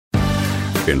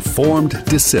Informed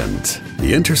Dissent,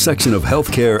 the intersection of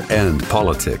healthcare and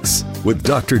politics, with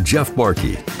Dr. Jeff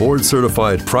Barkey,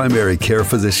 board-certified primary care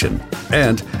physician,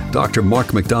 and Dr.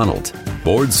 Mark McDonald,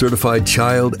 board-certified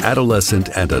child, adolescent,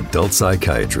 and adult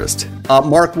psychiatrist.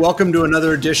 Mark, welcome to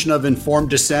another edition of Informed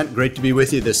Dissent. Great to be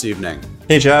with you this evening.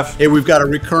 Hey, Jeff. Hey, we've got a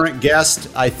recurrent guest,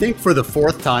 I think for the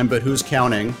fourth time, but who's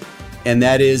counting? And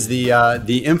that is the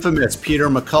infamous Peter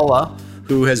McCullough,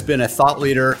 who has been a thought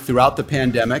leader throughout the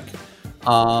pandemic.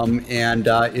 And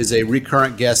is a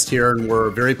recurrent guest here, and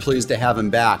we're very pleased to have him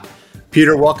back.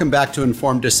 Peter, welcome back to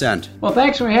Informed Dissent. Well,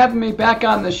 thanks for having me back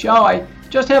on the show. I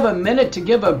just have a minute to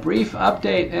give a brief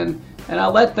update, and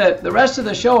I'll let the rest of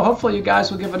the show, hopefully you guys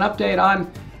will give an update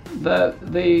on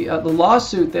the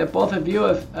lawsuit that both of you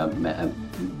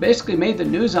have basically made the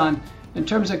news on in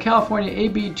terms of California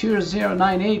AB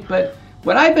 2098. But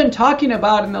what I've been talking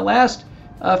about in the last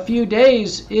few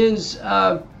days is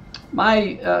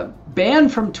my ban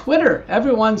from Twitter.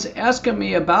 Everyone's asking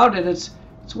me about it. It's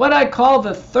what I call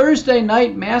the Thursday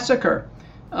night massacre.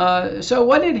 So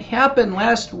what had happened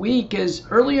last week is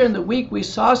earlier in the week we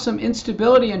saw some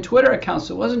instability in Twitter accounts.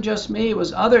 It wasn't just me, it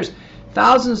was others.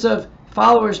 Thousands of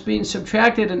followers being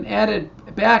subtracted and added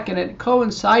back, and it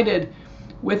coincided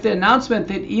with the announcement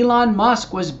that Elon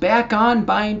Musk was back on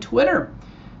buying Twitter.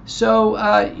 So,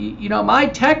 my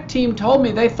tech team told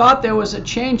me they thought there was a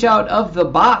change out of the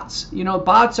bots.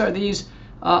 Bots are these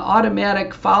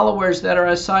automatic followers that are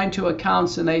assigned to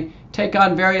accounts, and they take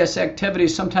on various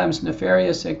activities, sometimes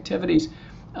nefarious activities.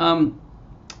 So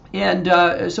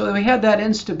we had that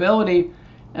instability.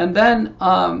 And then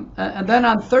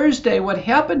on Thursday, what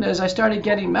happened is I started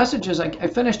getting messages. I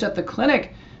finished at the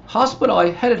hospital.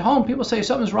 I headed home. People say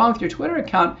something's wrong with your Twitter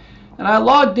account. And I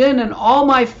logged in, and all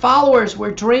my followers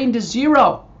were drained to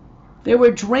zero. They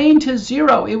were drained to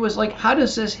zero. It was like, how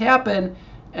does this happen?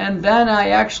 And then I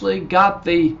actually got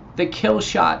the kill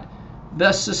shot,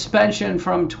 the suspension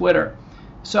from Twitter.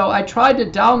 So I tried to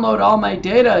download all my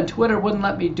data, and Twitter wouldn't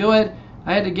let me do it.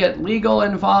 I had to get legal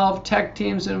involved, tech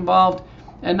teams involved.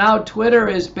 And now Twitter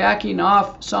is backing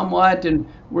off somewhat, and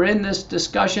we're in this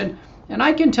discussion. And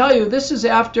I can tell you, this is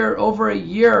after over a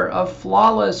year of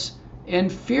flawless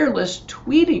and fearless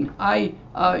tweeting. I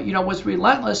was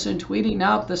relentless in tweeting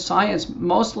out the science,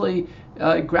 mostly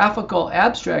graphical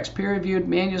abstracts, peer-reviewed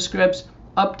manuscripts,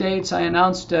 updates. I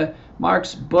announced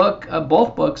Mark's book,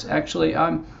 both books actually,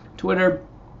 on Twitter,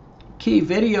 key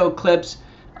video clips,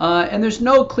 and there's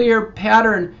no clear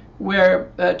pattern where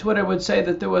Twitter would say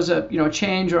that there was a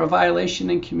change or a violation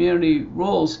in community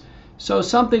rules. So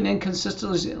something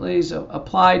inconsistently is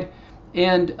applied,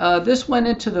 and this went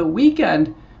into the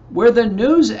weekend, where the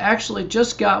news actually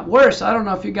just got worse. I don't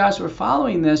know if you guys were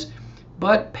following this,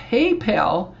 but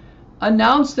PayPal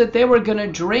announced that they were going to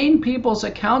drain people's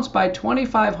accounts by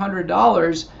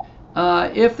 $2,500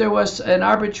 if there was an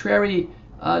arbitrary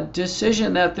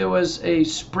decision that there was a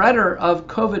spreader of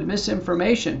COVID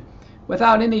misinformation,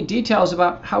 without any details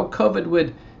about how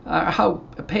how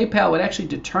PayPal would actually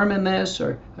determine this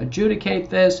or adjudicate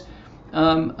this.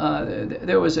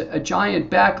 There was a giant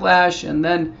backlash, and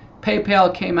then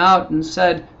PayPal came out and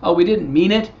said, "Oh, we didn't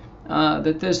mean it."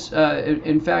 That this,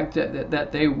 in fact,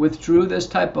 that they withdrew this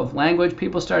type of language.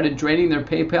 People started draining their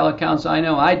PayPal accounts. I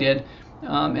know I did,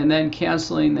 and then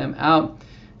canceling them out.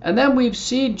 And then we've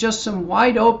seen just some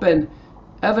wide open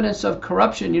evidence of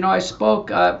corruption. I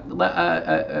spoke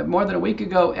more than a week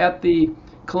ago at the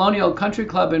Colonial Country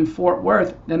Club in Fort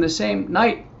Worth, and the same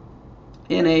night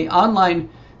in a online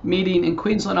meeting in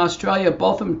Queensland, Australia,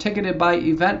 both of them ticketed by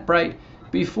Eventbrite.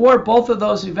 Before both of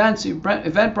those events,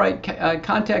 Eventbrite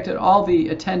contacted all the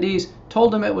attendees,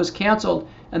 told them it was canceled,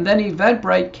 and then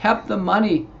Eventbrite kept the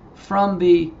money from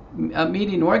the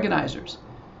meeting organizers.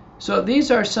 So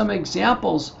these are some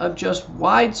examples of just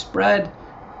widespread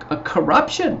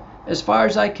corruption, as far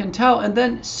as I can tell, and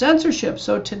then censorship.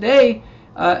 So today,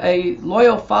 a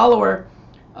loyal follower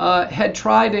had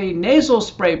tried a nasal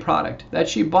spray product that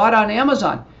she bought on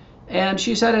Amazon. And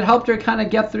she said it helped her kind of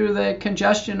get through the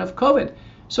congestion of COVID.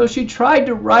 So she tried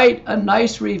to write a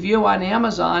nice review on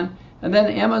Amazon, and then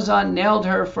Amazon nailed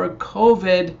her for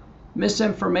COVID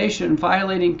misinformation,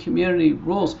 violating community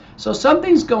rules. So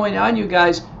something's going on, you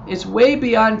guys. It's way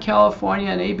beyond California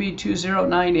and AB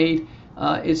 2098.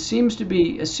 It seems to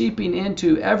be seeping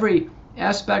into every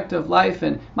aspect of life.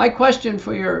 And my question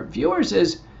for your viewers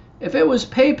is, if it was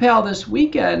PayPal this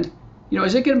weekend,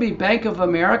 is it going to be Bank of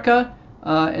America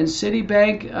and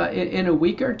Citibank in a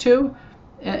week or two?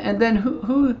 And then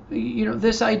who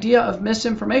this idea of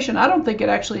misinformation, I don't think it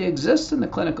actually exists in the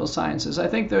clinical sciences. I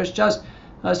think there's just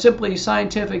simply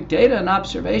scientific data and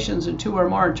observations and two or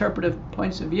more interpretive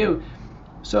points of view.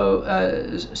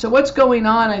 So what's going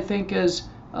on, I think, is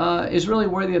really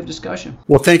worthy of discussion.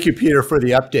 Well, thank you, Peter, for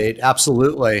the update.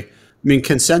 Absolutely. I mean,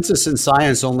 consensus in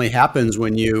science only happens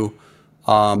when you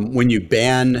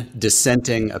ban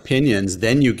dissenting opinions,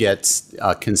 then you get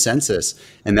consensus.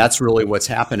 And that's really what's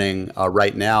happening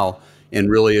right now, and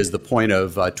really is the point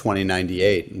of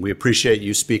 2098. And we appreciate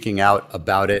you speaking out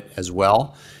about it as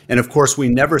well. And of course, we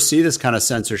never see this kind of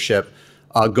censorship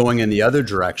going in the other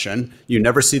direction. You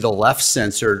never see the left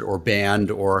censored or banned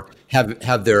or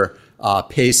have their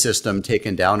pay system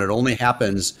taken down. It only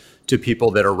happens to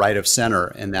people that are right of center,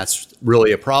 and that's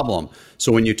really a problem.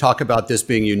 So when you talk about this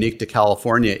being unique to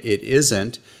California, it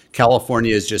isn't.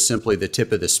 California is just simply the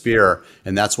tip of the spear,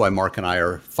 and that's why Mark and I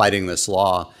are fighting this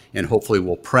law, and hopefully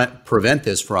will prevent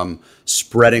this from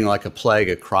spreading like a plague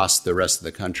across the rest of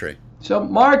the country. So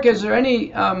Mark, is there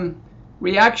any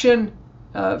reaction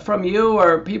from you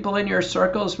or people in your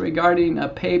circles regarding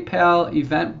PayPal,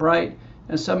 Eventbrite,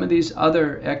 and some of these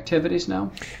other activities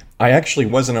now? I actually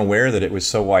wasn't aware that it was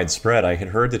so widespread. I had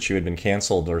heard that you had been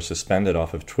canceled or suspended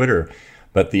off of Twitter,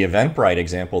 but the Eventbrite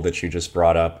example that you just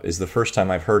brought up is the first time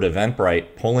I've heard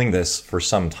Eventbrite pulling this for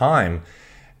some time.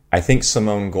 I think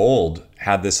Simone Gold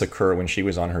had this occur when she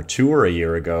was on her tour a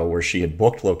year ago, where she had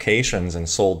booked locations and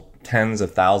sold tens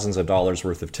of thousands of dollars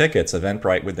worth of tickets.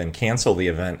 Eventbrite would then cancel the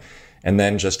event and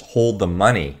then just hold the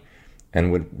money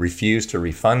and would refuse to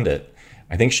refund it.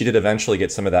 I think she did eventually get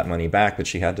some of that money back, but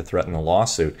she had to threaten a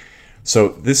lawsuit. So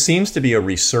this seems to be a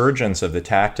resurgence of the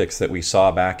tactics that we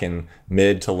saw back in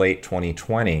mid to late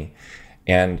 2020.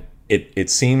 And it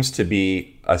seems to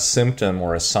be a symptom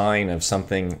or a sign of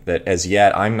something that as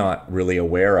yet I'm not really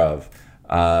aware of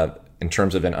in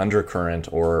terms of an undercurrent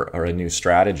or a new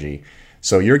strategy.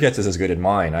 So your guess is as good as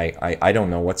mine. I don't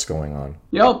know what's going on.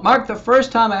 You know, Mark, the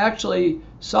first time I actually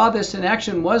saw this in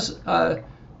action was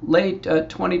late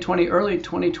 2020, early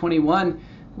 2021,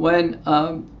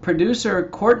 when producer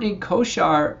Courtney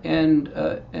Koshar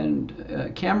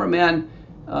and cameraman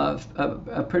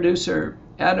producer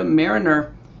Adam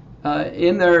Mariner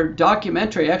in their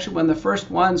documentary, actually one of the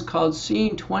first ones called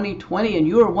Scene 2020, and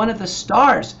you were one of the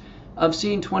stars of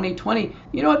Scene 2020.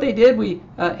 You know what they did? We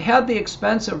had the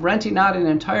expense of renting out an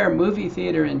entire movie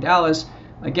theater in Dallas.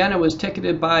 Again, it was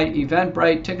ticketed by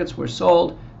Eventbrite. Tickets were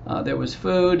sold. There was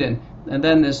food and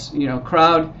then this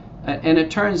crowd. And it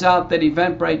turns out that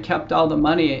Eventbrite kept all the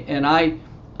money. And I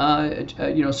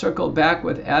circled back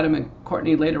with Adam and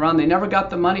Courtney later on. They never got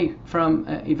the money from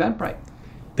Eventbrite.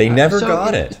 They never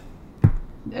got it.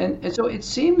 And so it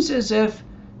seems as if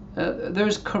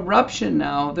there's corruption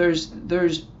now. There's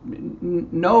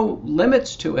no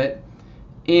limits to it,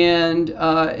 and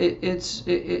it's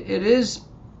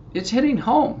hitting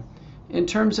home in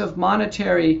terms of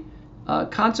monetary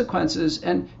consequences.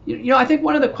 And I think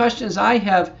one of the questions I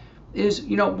have is,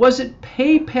 was it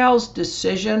PayPal's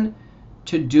decision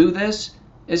to do this?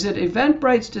 Is it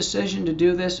Eventbrite's decision to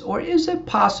do this, or is it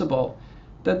possible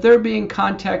that they're being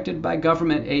contacted by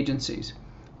government agencies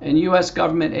and U.S.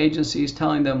 government agencies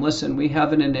telling them, listen, we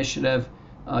have an initiative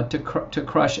to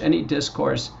crush any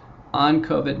discourse on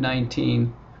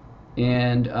COVID-19,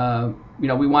 and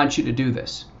we want you to do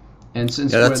this. And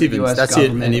since we're the U.S.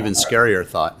 government, an even scarier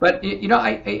thought. But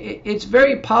it's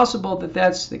very possible that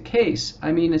that's the case.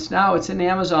 I mean, it's in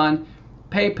Amazon,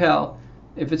 PayPal.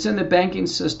 If it's in the banking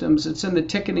systems, it's in the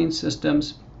ticketing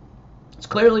systems. It's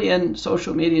clearly in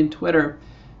social media and Twitter.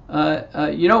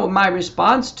 My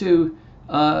response to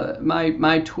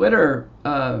my Twitter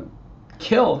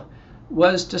kill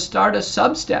was to start a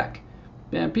Substack.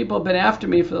 And people have been after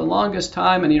me for the longest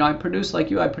time, and I produce, like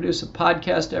you, I produce a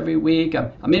podcast every week.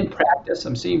 I'm in practice.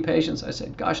 I'm seeing patients. I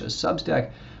said, gosh, a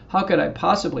Substack, how could I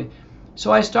possibly?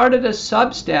 So I started a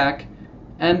Substack,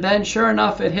 and then sure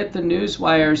enough, it hit the news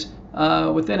wires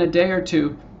within a day or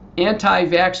two.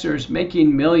 Anti-vaxxers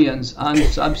making millions on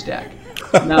Substack.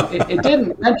 Now, it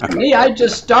didn't mention me. I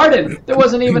just started. There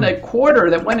wasn't even a quarter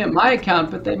that went in my account,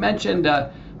 but they mentioned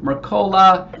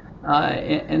McCullough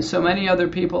and so many other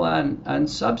people on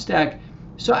Substack.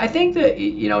 So I think that,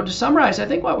 to summarize, I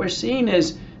think what we're seeing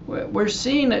is we're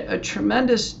seeing a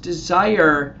tremendous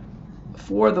desire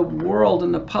for the world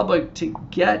and the public to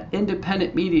get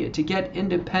independent media, to get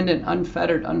independent,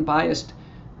 unfettered, unbiased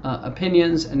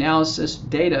opinions, analysis,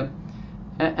 data.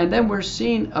 And then we're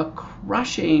seeing a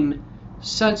crushing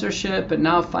censorship and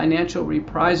now financial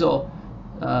reprisal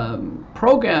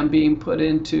program being put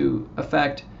into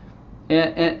effect.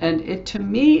 And to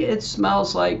me, it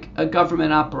smells like a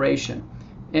government operation.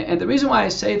 And the reason why I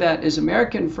say that is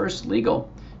American First Legal,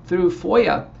 through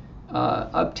FOIA,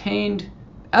 obtained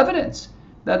evidence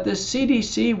that the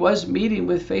CDC was meeting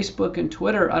with Facebook and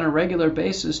Twitter on a regular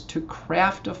basis to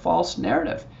craft a false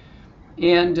narrative.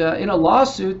 And in a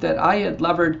lawsuit that I had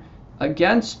levered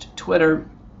against Twitter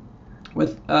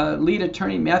with lead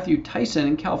attorney Matthew Tyson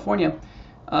in California,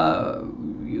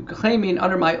 claiming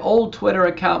under my old Twitter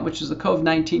account, which is the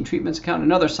COVID-19 treatments account,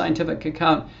 another scientific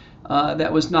account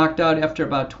that was knocked out after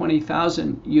about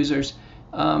 20,000 users,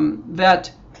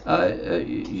 that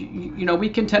we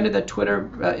contended that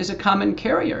Twitter is a common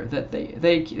carrier, that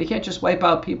they can't just wipe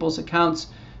out people's accounts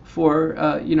for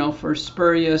for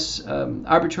spurious,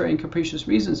 arbitrary and capricious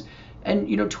reasons.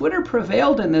 And Twitter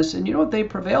prevailed in this, and what they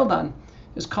prevailed on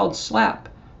is called SLAPP.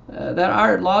 That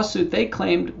our lawsuit, they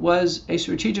claimed, was a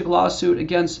strategic lawsuit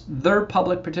against their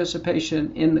public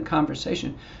participation in the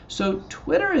conversation. So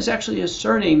Twitter is actually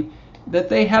asserting that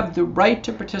they have the right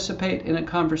to participate in a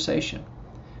conversation.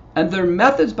 And their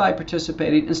methods by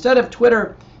participating, instead of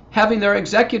Twitter having their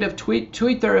executive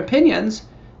tweet their opinions,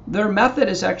 their method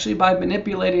is actually by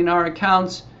manipulating our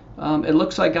accounts. It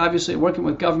looks like obviously working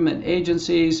with government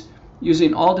agencies,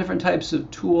 using all different types of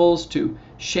tools to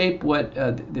shape what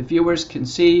the viewers can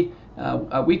see.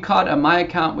 We caught on my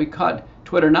account, we caught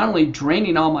Twitter not only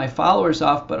draining all my followers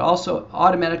off, but also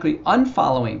automatically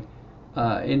unfollowing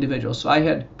individuals. So I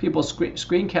had people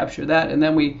screen capture that, and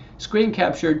then we screen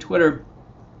captured Twitter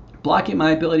blocking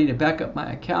my ability to back up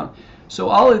my account. So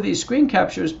all of these screen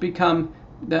captures become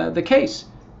the case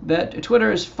that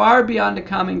Twitter is far beyond a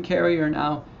common carrier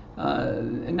now.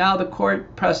 And now the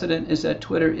court precedent is that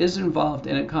Twitter is involved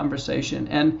in a conversation,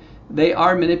 and they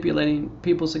are manipulating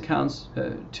people's accounts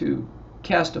to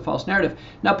cast a false narrative.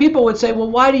 Now people would say, well,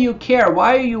 why do you care?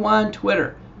 Why are you on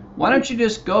Twitter? Why don't you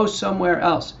just go somewhere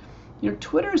else?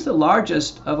 Twitter is the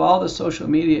largest of all the social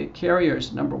media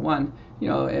carriers, number one.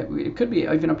 It could be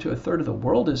even up to a third of the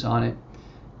world is on it.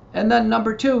 And then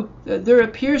number two, there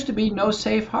appears to be no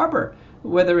safe harbor,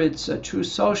 whether it's True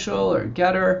Social or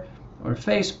Getter or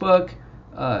Facebook.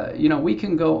 We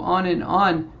can go on and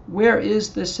on. Where is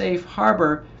the safe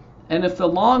harbor? And if the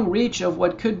long reach of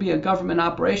what could be a government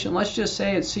operation, let's just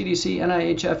say it's CDC,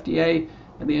 NIH, FDA,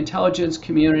 and the intelligence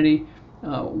community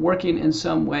working in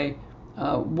some way,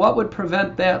 what would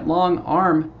prevent that long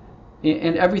arm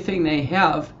and everything they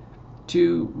have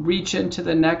to reach into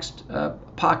the next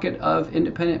pocket of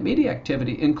independent media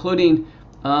activity, including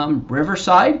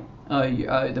Riverside,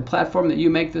 the platform that you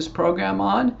make this program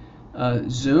on,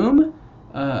 Zoom,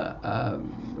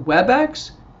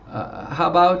 WebEx, how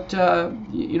about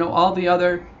all the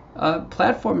other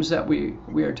platforms that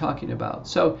we are talking about.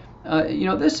 So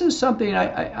this is something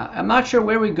I'm not sure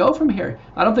where we go from here.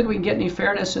 I don't think we can get any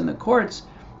fairness in the courts.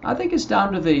 I think it's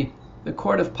down to the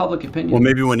court of public opinion. Well,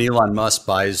 maybe when Elon Musk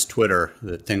buys Twitter,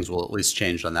 that things will at least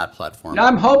change on that platform.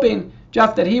 I'm hoping,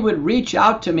 Jeff, that he would reach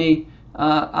out to me.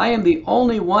 I am the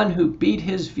only one who beat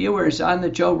his viewers on the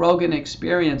Joe Rogan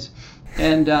Experience.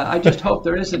 And I just hope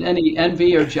there isn't any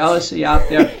envy or jealousy out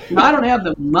there. I don't have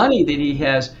the money that he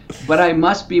has, but I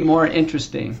must be more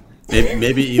interesting.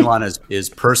 Maybe Elon is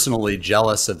personally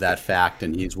jealous of that fact,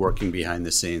 and he's working behind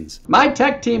the scenes. My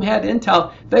tech team had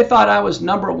intel. They thought I was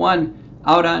number one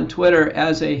out on Twitter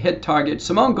as a hit target.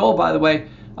 Simone Gold, by the way,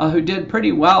 who did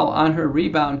pretty well on her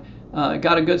rebound,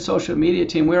 got a good social media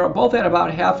team. We were both at about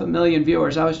 500,000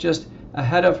 viewers. I was just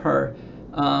ahead of her.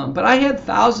 But I had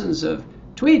thousands of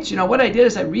tweets. What I did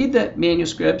is I read the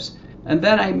manuscripts, and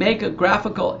then I make a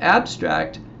graphical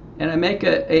abstract, and I make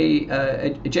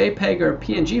a JPEG or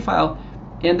PNG file,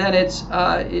 and then it's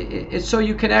so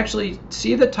you can actually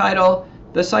see the title,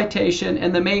 the citation,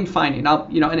 and the main finding.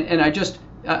 And I just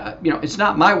it's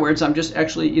not my words. I'm just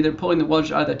actually either pulling the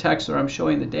words out of the text or I'm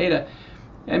showing the data.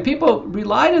 And people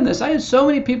relied on this. I had so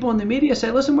many people in the media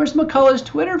say, listen, where's McCullough's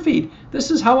Twitter feed?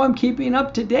 This is how I'm keeping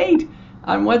up to date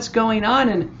on what's going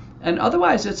on. And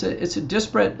otherwise, it's a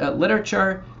disparate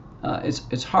literature.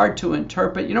 It's hard to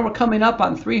interpret. We're coming up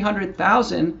on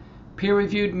 300,000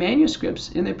 peer-reviewed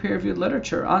manuscripts in the peer-reviewed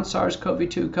literature on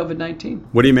SARS-CoV-2, COVID-19.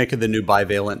 What do you make of the new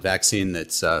bivalent vaccine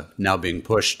that's now being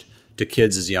pushed to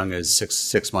kids as young as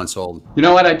six months old? You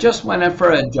know what? I just went in for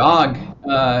a jog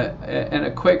and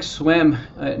a quick swim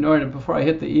before I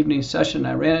hit the evening session.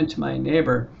 I ran into my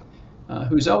neighbor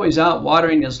who's always out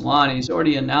watering his lawn. He's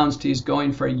already announced he's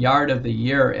going for Yard of the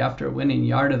Year after winning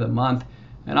Yard of the Month.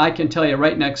 And I can tell you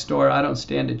right next door, I don't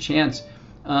stand a chance.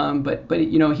 But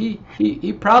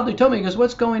he proudly told me, he goes,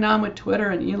 what's going on with Twitter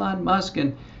and Elon Musk?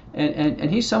 And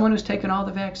he's someone who's taken all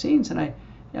the vaccines. And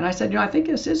I said, I think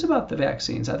this is about the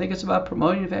vaccines. I think it's about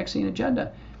promoting the vaccine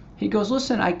agenda. He goes,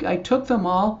 listen, I took them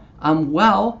all. I'm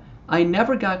well. I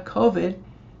never got COVID.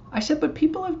 I said, but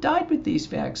people have died with these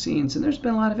vaccines, and there's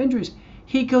been a lot of injuries.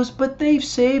 He goes, but they've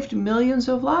saved millions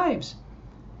of lives.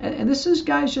 And this is,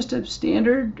 guys, just a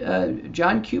standard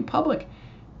John Q. public.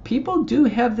 People do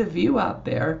have the view out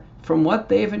there from what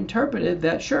they've interpreted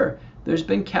that, sure, there's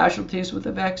been casualties with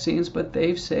the vaccines, but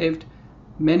they've saved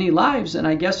many lives. And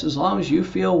I guess as long as you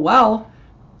feel well,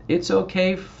 it's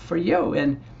okay for you.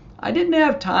 And I didn't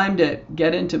have time to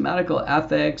get into medical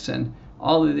ethics and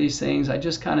all of these things. I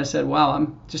just kind of said, wow,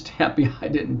 I'm just happy I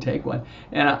didn't take one,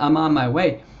 and I'm on my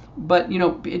way. But,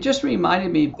 it just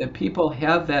reminded me that people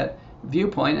have that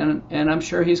viewpoint, and I'm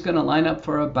sure he's going to line up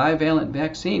for a bivalent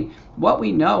vaccine. What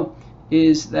we know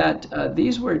is that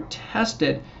these were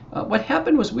tested. What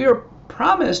happened was we were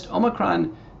promised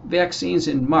Omicron vaccines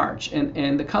in March,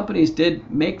 and the companies did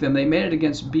make them. They made it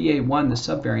against BA1, the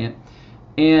subvariant,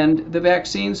 and the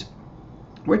vaccines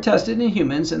were tested in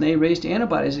humans, and they raised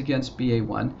antibodies against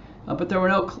BA1, but there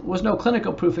was no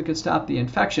clinical proof it could stop the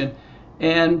infection.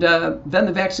 And then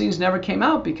the vaccines never came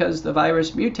out because the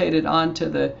virus mutated onto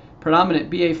the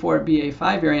predominant BA4,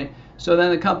 BA5 variant. So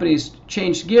then the companies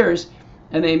changed gears,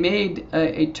 and they made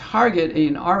a target,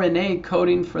 an RNA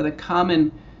coding for the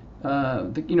common,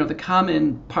 the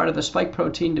common part of the spike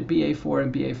protein to BA4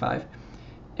 and BA5.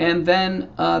 And then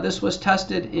this was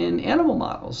tested in animal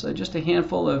models, just a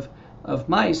handful of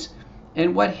mice.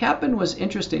 And what happened was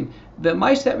interesting. The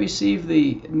mice that received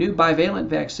the new bivalent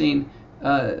vaccine,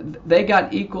 they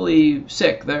got equally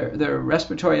sick. Their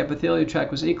respiratory epithelial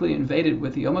tract was equally invaded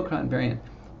with the Omicron variant,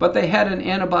 but they had an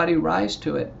antibody rise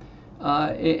to it,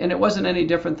 and it wasn't any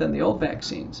different than the old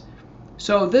vaccines.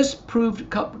 So this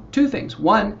proved two things.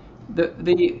 One, the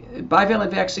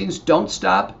bivalent vaccines don't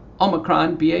stop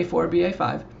Omicron, BA4,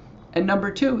 BA5, and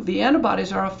number two, the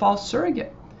antibodies are a false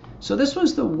surrogate. So this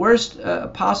was the worst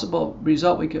possible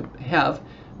result we could have.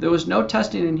 There was no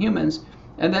testing in humans.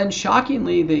 And then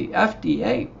shockingly, the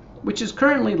FDA, which is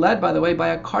currently led, by the way, by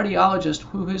a cardiologist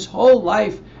who his whole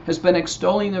life has been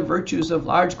extolling the virtues of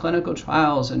large clinical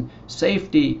trials and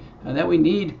safety, and that we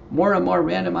need more and more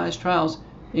randomized trials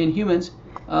in humans,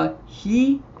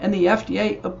 he and the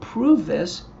FDA approved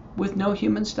this with no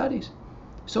human studies.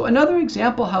 So another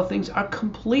example how things are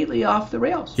completely off the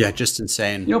rails. Yeah, just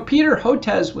insane. Peter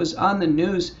Hotez was on the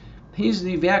news. He's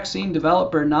the vaccine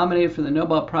developer nominated for the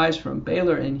Nobel Prize from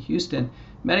Baylor in Houston.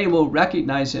 Many will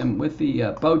recognize him with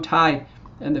the bow tie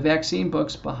and the vaccine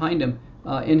books behind him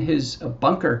in his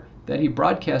bunker that he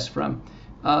broadcasts from.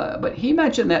 But he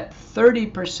mentioned that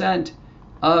 30%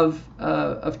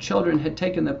 of children had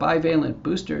taken the bivalent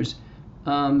boosters.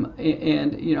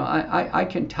 I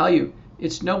can tell you,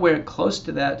 it's nowhere close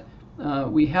to that.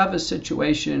 We have a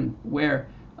situation where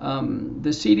the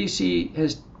CDC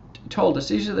has told us,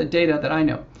 these are the data that I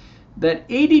know, that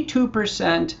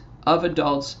 82% of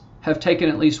adults have taken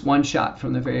at least one shot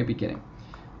from the very beginning.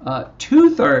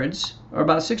 2/3, or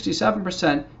about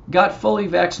 67%, got fully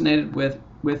vaccinated with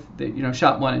the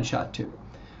shot 1 and shot 2.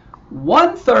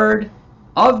 1/3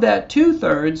 of that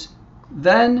 2/3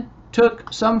 then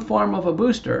took some form of a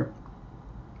booster,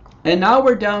 and now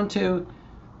we're down to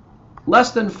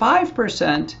less than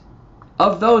 5%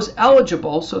 of those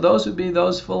eligible, so those would be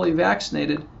those fully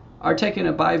vaccinated, are taking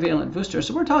a bivalent booster.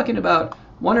 So we're talking about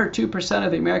 1 or 2%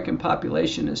 of the American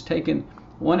population has taken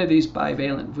one of these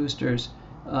bivalent boosters.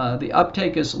 The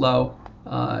uptake is low,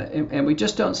 and we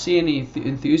just don't see any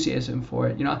enthusiasm for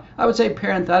it. I would say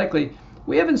parenthetically,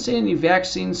 we haven't seen any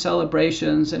vaccine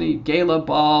celebrations, any gala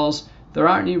balls. There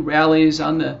aren't any rallies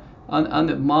on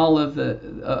the mall of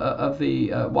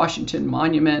the Washington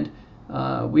Monument.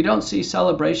 We don't see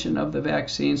celebration of the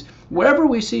vaccines. Wherever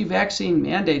we see vaccine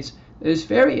mandates, it's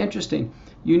very interesting.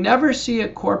 You never see a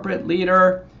corporate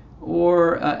leader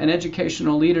or an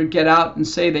educational leader get out and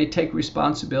say they take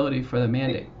responsibility for the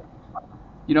mandate.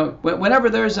 Whenever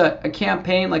there's a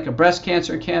campaign like a breast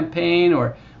cancer campaign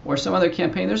or some other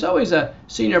campaign, there's always a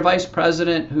senior vice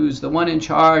president who's the one in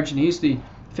charge, and he's the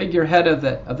figurehead of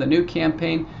the new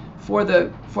campaign. For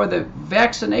the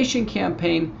vaccination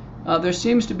campaign, there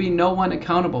seems to be no one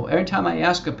accountable. Every time I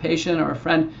ask a patient or a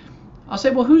friend, I'll say,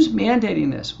 well, who's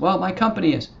mandating this? Well, my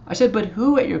company is. I said, but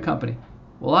who at your company?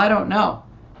 Well, I don't know.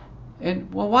 And,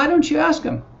 well, why don't you ask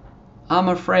them? I'm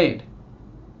afraid.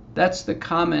 That's the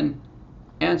common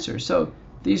answer. So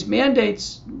these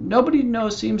mandates, nobody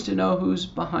seems to know who's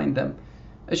behind them.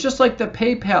 It's just like the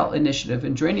PayPal initiative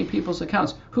and draining people's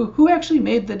accounts. Who actually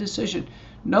made the decision?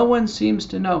 No one seems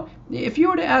to know. If you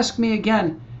were to ask me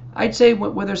again, I'd say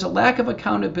where there's a lack of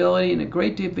accountability and a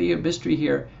great deal of mystery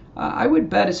here, I would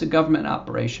bet it's a government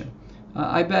operation.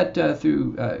 I bet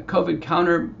through COVID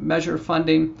countermeasure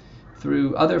funding,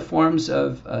 through other forms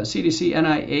of CDC,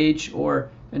 NIH, or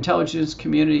intelligence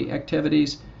community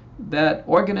activities, that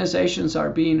organizations are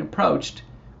being approached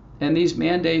and these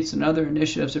mandates and other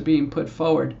initiatives are being put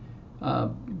forward,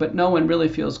 but no one really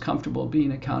feels comfortable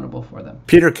being accountable for them.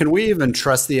 Peter, can we even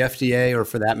trust the FDA or,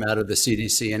 for that matter, the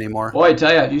CDC anymore? Boy, I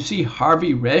tell you see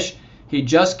Harvey Risch? He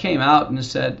just came out and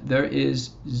said there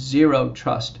is zero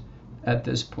trust at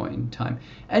this point in time.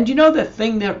 And you know the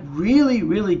thing that really,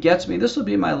 really gets me, this will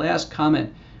be my last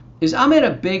comment, is I'm at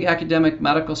a big academic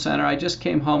medical center. I just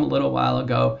came home a little while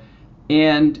ago.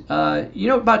 And,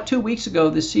 about 2 weeks ago,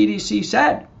 the CDC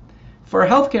said for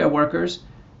healthcare workers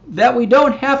that we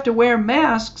don't have to wear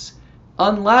masks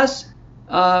unless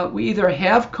we either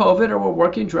have COVID or we're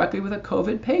working directly with a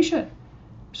COVID patient.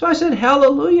 So I said,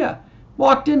 hallelujah.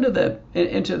 Walked into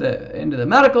the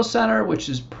medical center, which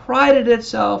has prided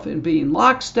itself in being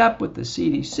lockstep with the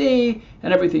CDC,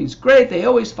 and everything's great. They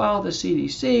always follow the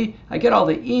CDC. I get all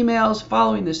the emails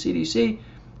following the CDC.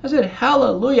 I said,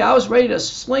 hallelujah. I was ready to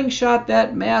slingshot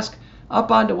that mask up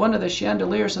onto one of the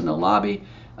chandeliers in the lobby.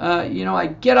 I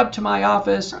get up to my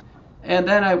office, and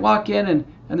then I walk in, and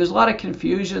there's a lot of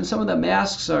confusion. Some of the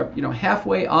masks are,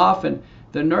 halfway off, and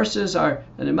the nurses and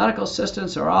the medical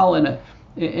assistants are all in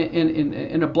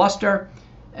a bluster.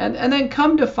 And then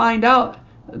come to find out,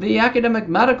 the academic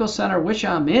medical center which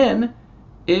I'm in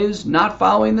is not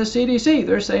following the CDC.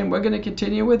 They're saying we're going to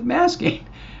continue with masking.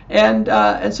 And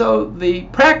so the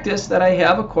practice that I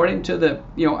have, according to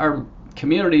our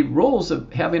community rules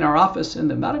of having our office in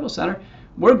the medical center,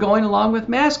 we're going along with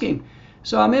masking.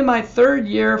 So I'm in my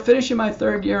finishing my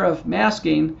third year of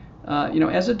masking,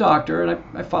 as a doctor, and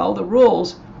I follow the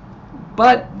rules.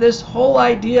 But this whole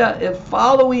idea of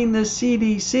following the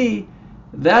CDC,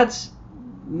 that's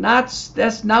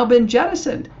now been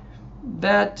jettisoned.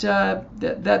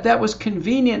 That was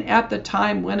convenient at the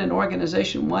time when an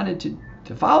organization wanted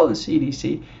to follow the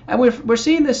CDC. And we're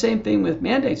seeing the same thing with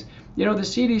mandates. The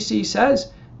CDC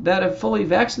says that a fully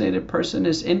vaccinated person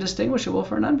is indistinguishable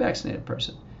from an unvaccinated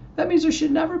person. That means there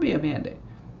should never be a mandate.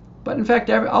 But in fact,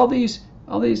 all these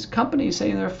companies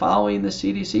saying they're following the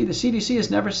CDC. The CDC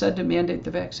has never said to mandate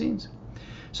the vaccines.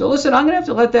 So listen, I'm going to have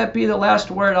to let that be the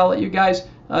last word. I'll let you guys,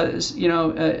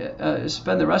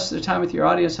 spend the rest of the time with your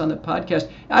audience on the podcast.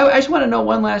 I just want to know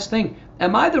one last thing.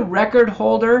 Am I the record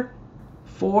holder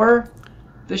for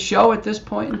the show at this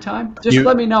point in time? Just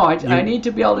let me know. I need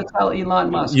to be able to tell Elon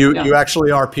Musk. You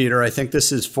actually are, Peter. I think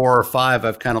this is 4 or 5.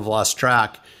 I've kind of lost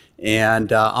track.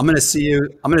 And I'm going to see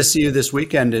you this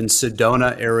weekend in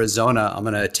Sedona, Arizona. I'm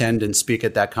going to attend and speak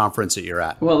at that conference that you're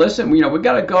at. Well, listen, we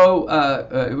got to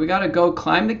go. We got to go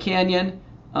climb the canyon.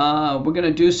 We're going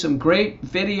to do some great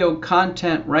video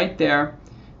content right there.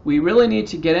 We really need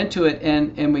to get into it,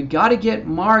 and we got to get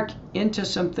Mark into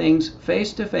some things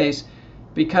face to face,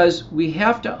 because we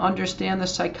have to understand the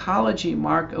psychology,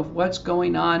 Mark, of what's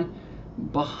going on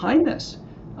behind this.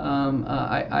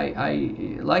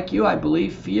 I like you, I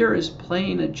believe fear is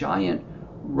playing a giant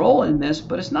role in this,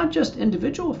 but it's not just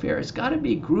individual fear. It's got to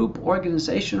be group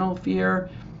organizational fear,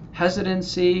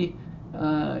 hesitancy.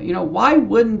 Why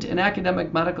wouldn't an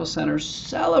academic medical center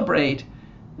celebrate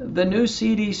the new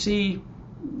CDC,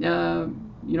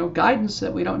 guidance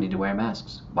that we don't need to wear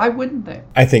masks? Why wouldn't they?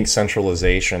 I think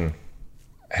centralization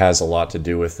has a lot to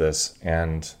do with this,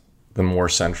 and the more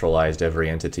centralized every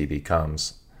entity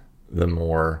becomes, the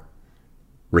more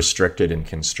restricted and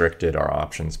constricted our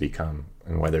options become.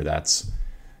 And whether that's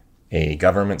a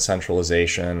government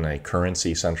centralization, a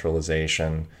currency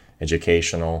centralization,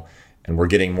 educational, and we're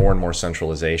getting more and more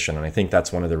centralization. And I think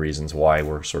that's one of the reasons why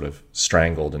we're sort of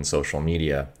strangled in social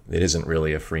media. It isn't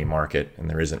really a free market, and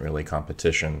there isn't really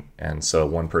competition. And so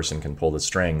one person can pull the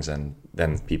strings, and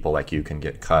then people like you can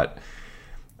get cut.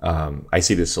 I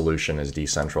see the solution as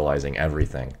decentralizing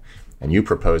everything. And you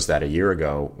proposed that a year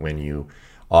ago when you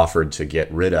offered to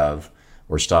get rid of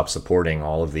or stop supporting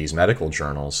all of these medical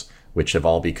journals, which have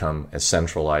all become a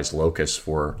centralized locus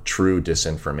for true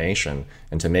disinformation,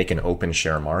 and to make an open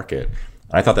share market.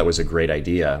 I thought that was a great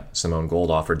idea. Simone Gold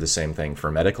offered the same thing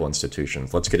for medical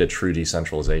institutions. Let's get a true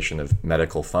decentralization of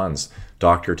medical funds,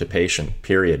 doctor to patient,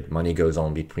 period. Money goes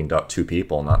on between two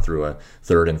people, not through a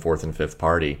third and fourth and fifth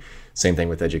party. Same thing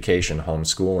with education,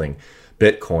 homeschooling.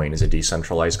 Bitcoin is a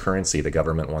decentralized currency. The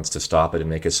government wants to stop it and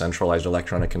make a centralized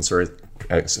electronic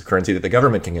currency that the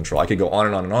government can control. I could go on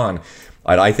and on and on.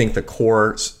 I think the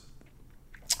core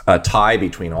tie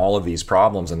between all of these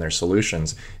problems and their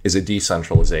solutions is a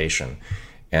decentralization.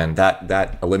 And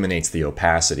that eliminates the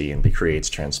opacity and creates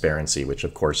transparency, which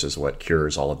of course is what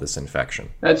cures all of this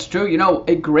infection. That's true.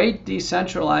 A great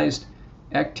decentralized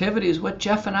activity is what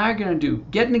Jeff and I are going to do.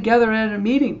 Getting together at a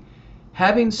meeting,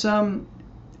 having some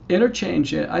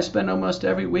interchange. I spend almost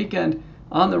every weekend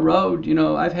on the road,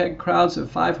 I've had crowds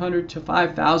of 500 to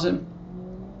 5,000.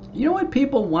 You know what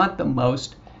people want the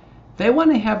most? They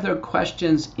want to have their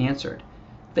questions answered.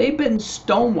 They've been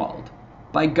stonewalled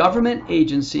by government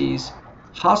agencies,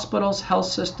 hospitals, health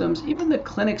systems, even the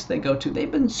clinics they go to.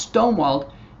 They've been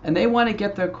stonewalled, and they want to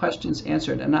get their questions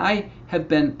answered. And I have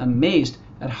been amazed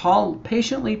at how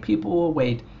patiently people will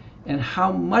wait and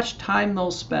how much time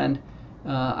they'll spend.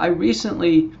 I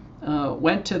recently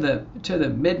went to the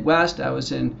Midwest. I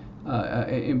was in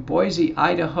Boise,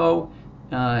 Idaho,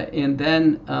 and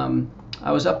then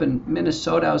I was up in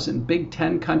Minnesota. I was in Big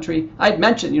Ten country. I'd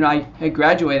mentioned, I had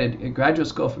graduated at graduate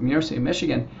school from University of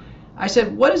Michigan. I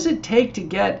said, what does it take to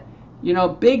get,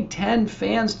 Big Ten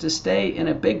fans to stay in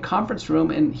a big conference room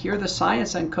and hear the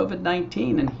science on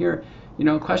COVID-19 and hear,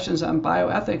 questions on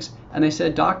bioethics? And they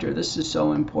said, Doctor, this is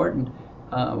so important.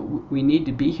 We need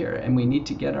to be here and we need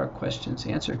to get our questions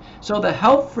answered. So the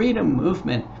health freedom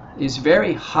movement is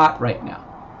very hot right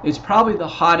now. It's probably the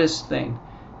hottest thing.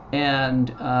 And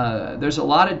there's a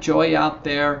lot of joy out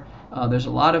there. There's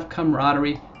a lot of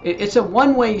camaraderie. It's a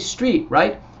one-way street,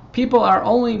 right? People are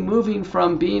only moving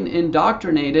from being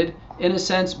indoctrinated, in a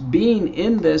sense, being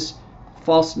in this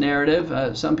false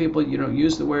narrative. Some people,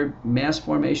 use the word mass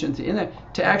formation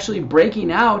to actually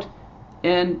breaking out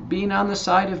and being on the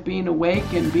side of being awake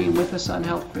and being with us on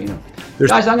health freedom.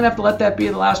 Guys, I'm going to have to let that be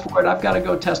the last word. I've got to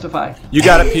go testify. You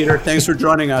got it, Peter. Thanks for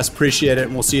joining us. Appreciate it.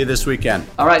 And we'll see you this weekend.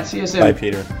 All right. See you soon. Bye,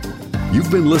 Peter. You've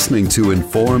been listening to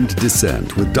Informed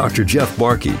Dissent with Dr. Jeff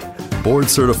Barkey,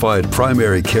 board-certified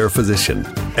primary care physician,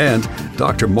 and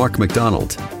Dr. Mark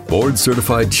McDonald,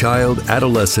 board-certified child,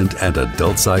 adolescent, and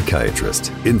adult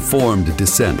psychiatrist. Informed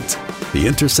Dissent, the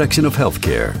intersection of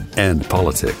healthcare and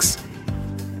politics.